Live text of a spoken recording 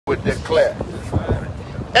we declare,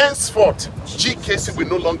 henceforth, GKC will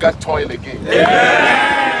no longer toil again.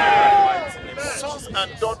 Sons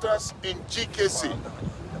and daughters in GKC,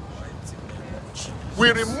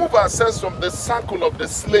 we remove ourselves from the circle of the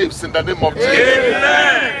slaves in the name of Jesus.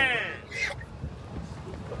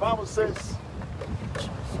 The Bible says,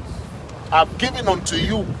 I've given unto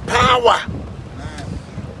you power.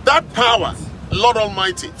 That power, Lord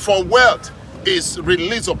Almighty, for wealth is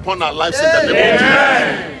released upon our lives in the name of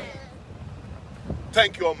Jesus.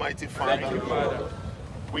 Thank you, Almighty Father. Thank you, Father.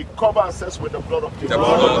 We cover ourselves with the blood of Jesus. The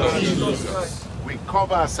blood of Jesus. We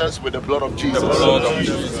cover ourselves with the blood of Jesus. The blood of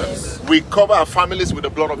Jesus. We cover our families with the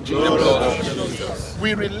blood of Jesus. The blood of Jesus.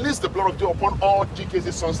 We release the blood of Jesus upon all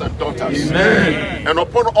GKC sons and daughters. Amen. And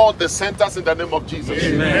upon all the centers in the name of Jesus.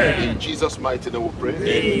 Amen. In Jesus' mighty name we pray.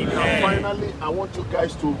 Amen. And finally, I want you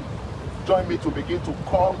guys to join me to begin to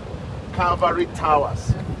call Calvary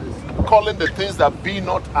Towers. Calling the things that be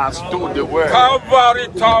not as though they were. Calvary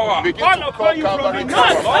Tower. Begin to call Calvary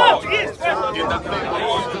Towers. In the name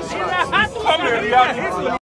of Jesus Christ.